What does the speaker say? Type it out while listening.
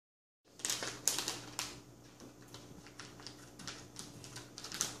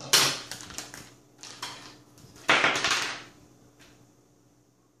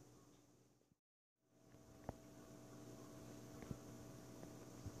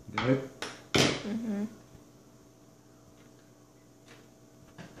Good? Mm-hmm.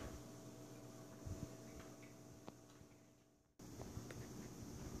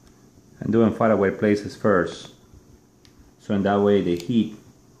 I'm doing faraway places first, so in that way the heat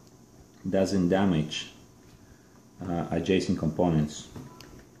doesn't damage adjacent components.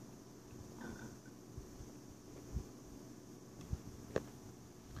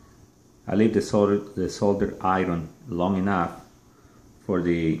 I leave the solder iron long enough for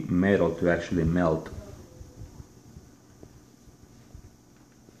the metal to actually melt.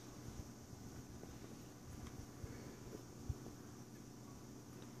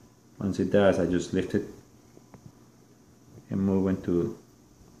 Once it does, I just lift it and move into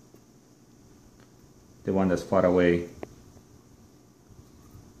the one that's far away.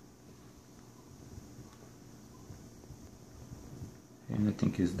 And I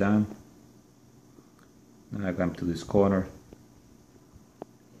think it's done. Then I come to this corner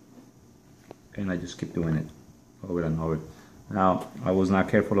and I just keep doing it over and over. Now, I was not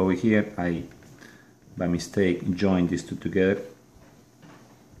careful over here. I, by mistake, joined these two together.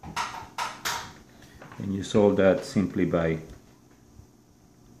 And you solve that simply by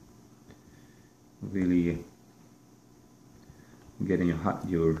really getting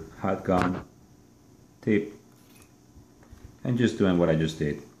your hot gun tip and just doing what I just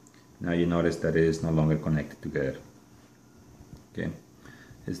did. Now you notice that it is no longer connected together. Okay,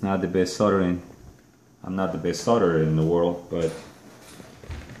 it's not the best soldering. I'm not the best solderer in the world, but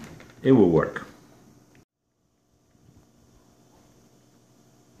it will work.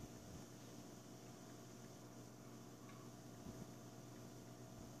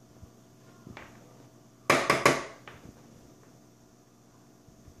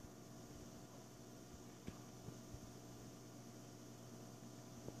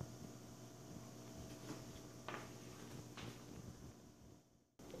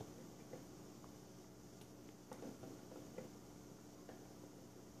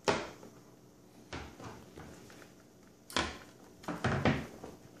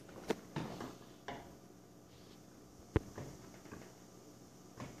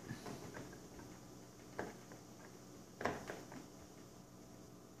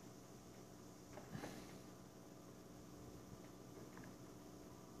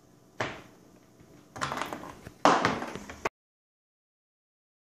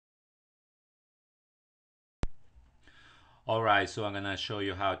 Alright, so I'm gonna show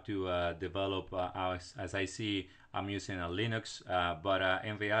you how to develop as I see I'm using a Linux, but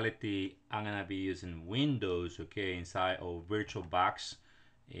in reality I'm gonna be using Windows, okay, inside of VirtualBox,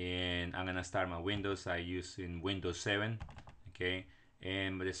 and I'm gonna start my Windows. I using Windows 7, okay,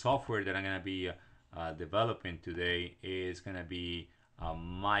 and the software that I'm gonna be developing today is gonna be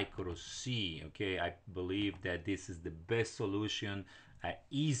MikroC, okay. I believe that this is the best solution,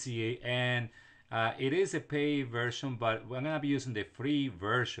 easy, and it is a paid version, but we're gonna be using the free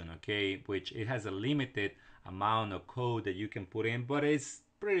version, okay, which it has a limited amount of code that you can put in, but it's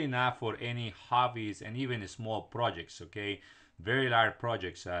pretty enough for any hobbies and even small projects, okay. Very large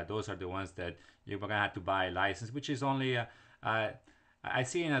projects, those are the ones that you're gonna have to buy a license, which is only I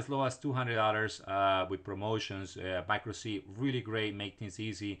see it as low as $200 with promotions. MikroC really great, make things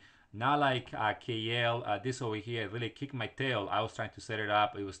easy. Not like KL, this over here really kicked my tail. I was trying to set it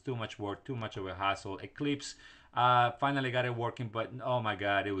up. It was too much work, too much of a hassle. Eclipse, finally got it working, but oh my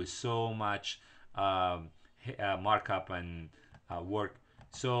God, it was so much markup and work.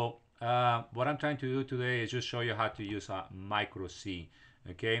 So what I'm trying to do today is just show you how to use MikroC.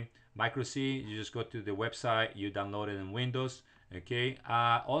 Okay, MikroC, you just go to the website, you download it in Windows. Okay,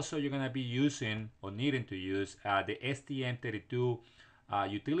 also you're gonna be using or needing to use the STM32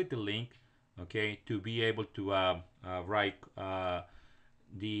 utility link, okay, to be able to write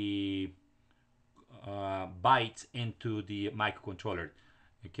the bytes into the microcontroller,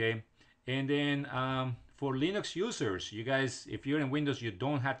 okay. And then for Linux users, you guys, if you're in Windows, you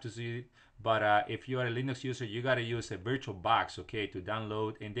don't have to see it, but if you are a Linux user, you got to use a virtual box, okay, to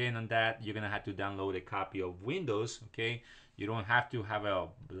download. And then on that, you're gonna have to download a copy of Windows, okay. You don't have to have a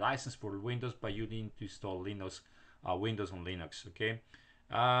license for Windows, but you need to install Linux, Windows on Linux, okay.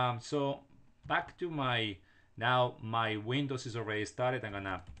 So back to now my Windows is already started. I'm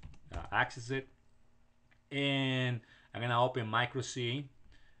gonna access it, and I'm gonna open MikroC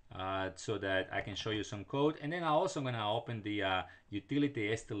so that I can show you some code. And then I'm also gonna open the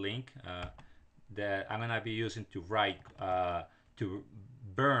utility ST-Link that I'm gonna be using to write to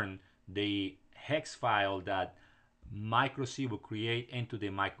burn the hex file that MikroC will create into the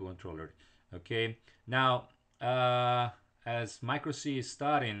microcontroller. Okay, now as MikroC is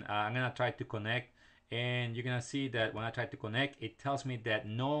starting, I'm gonna try to connect, and you're gonna see that when I try to connect, it tells me that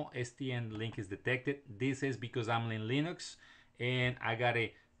no STM link is detected. This is because I'm in Linux, and I gotta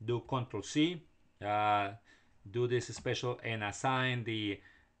do Control C, do this special, and assign the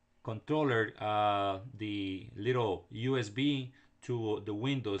controller, the little USB to the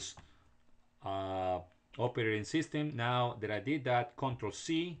Windows uh, operating system. Now that I did that, Control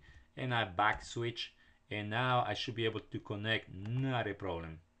C, and I back switch, and now I should be able to connect, not a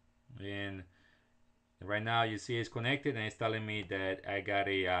problem. And right now you see it's connected, and it's telling me that I got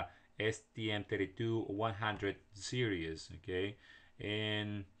a STM32F103C8 series. Okay,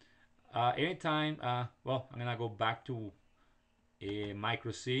 and anytime, well, I'm gonna go back to a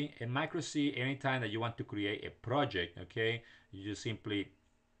MikroC. In MikroC, anytime that you want to create a project, okay, you just simply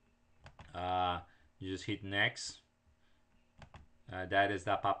you just hit next. That is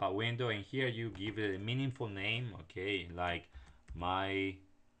the pop-up window, and here you give it a meaningful name, okay, like my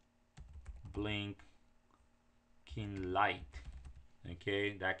blinking light.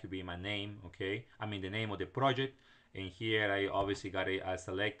 Okay, that could be my name. Okay, I mean the name of the project. And here I obviously got to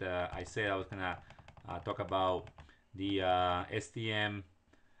select. I said I was gonna talk about the STM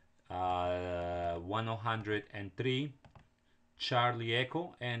 103 Charlie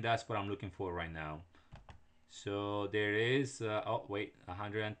Echo, and that's what I'm looking for right now. So there is oh wait,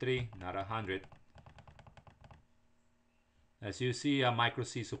 103, not 100. As you see,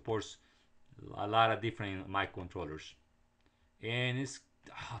 MikroC supports a lot of different microcontrollers, and it's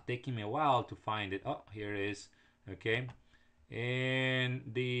taking me a while to find it. Oh, here it is. Okay, and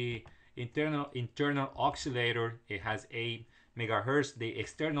the internal oscillator, it has 8 megahertz. The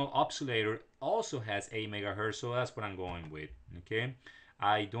external oscillator also has 8 megahertz, so that's what I'm going with. Okay,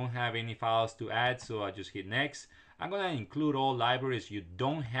 I don't have any files to add, so I just hit next. I'm gonna include all libraries. You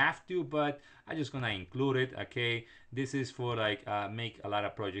don't have to, but I'm just gonna include it. Okay, this is for like make a lot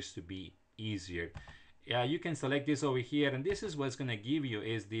of projects to be easier. Yeah, you can select this over here, and this is what's gonna give you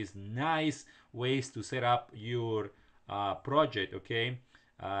is these nice ways to set up your project. Okay,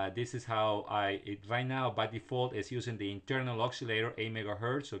 this is how right now by default is using the internal oscillator 8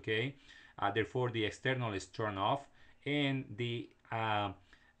 megahertz. Okay, therefore the external is turned off, and the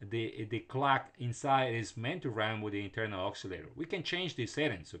clock inside is meant to run with the internal oscillator. We can change the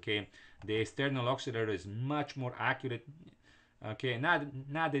settings. Okay, the external oscillator is much more accurate. Okay, not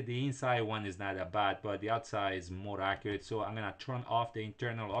that the inside one is not that bad, but the outside is more accurate. So I'm gonna turn off the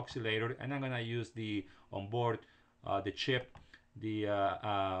internal oscillator, and I'm gonna use the onboard the chip, the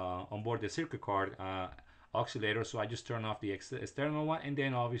onboard the circuit card oscillator. So I just turn off the external one, and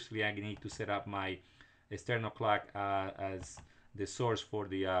then obviously I need to set up my external clock as the source for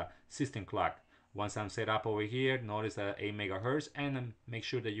the system clock. Once I'm set up over here, notice 8 megahertz, and make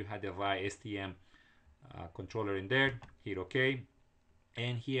sure that you have the right STM controller in there. Hit OK,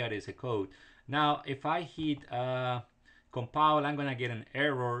 and here is a code. Now if I hit compile, I'm gonna get an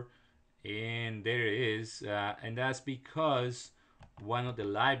error, and there it is, and that's because one of the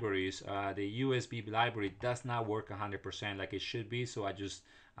libraries, the USB library, does not work 100% like it should be. So I just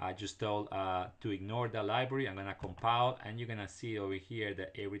told to ignore the library. I'm gonna compile, and you're gonna see over here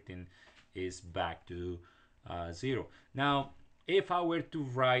that everything is back to 0. Now if I were to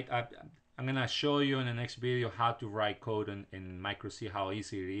write, I'm gonna show you in the next video how to write code in MikroC, how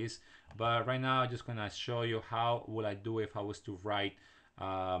easy it is. But right now I'm just gonna show you how would I do if I was to write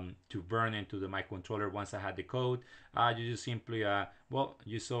to burn into the microcontroller once I had the code. You just simply well,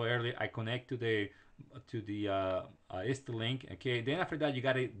 you saw earlier I connect to the ST link. Okay, then after that you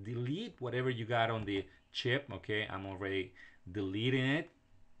gotta delete whatever you got on the chip. Okay, I'm already deleting it.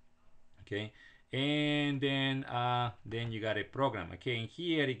 Okay, and then you got a program. Okay, and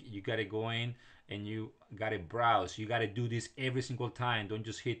here you gotta go in and you gotta browse. You gotta do this every single time. Don't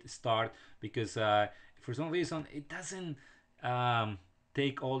just hit start, because for some reason it doesn't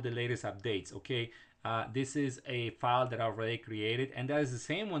take all the latest updates. Okay, this is a file that I already created, and that is the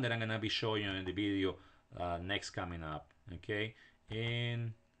same one that I'm gonna be showing you in the video next coming up. Okay,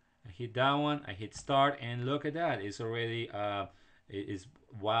 and I hit that one, I hit start, and look at that, it's already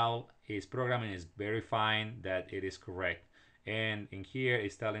while his programming is verifying that it is correct, and in here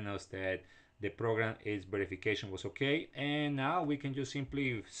it's telling us that the program is verification was okay, and now we can just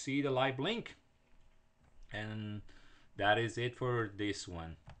simply see the live blink, and that is it for this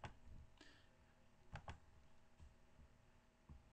one.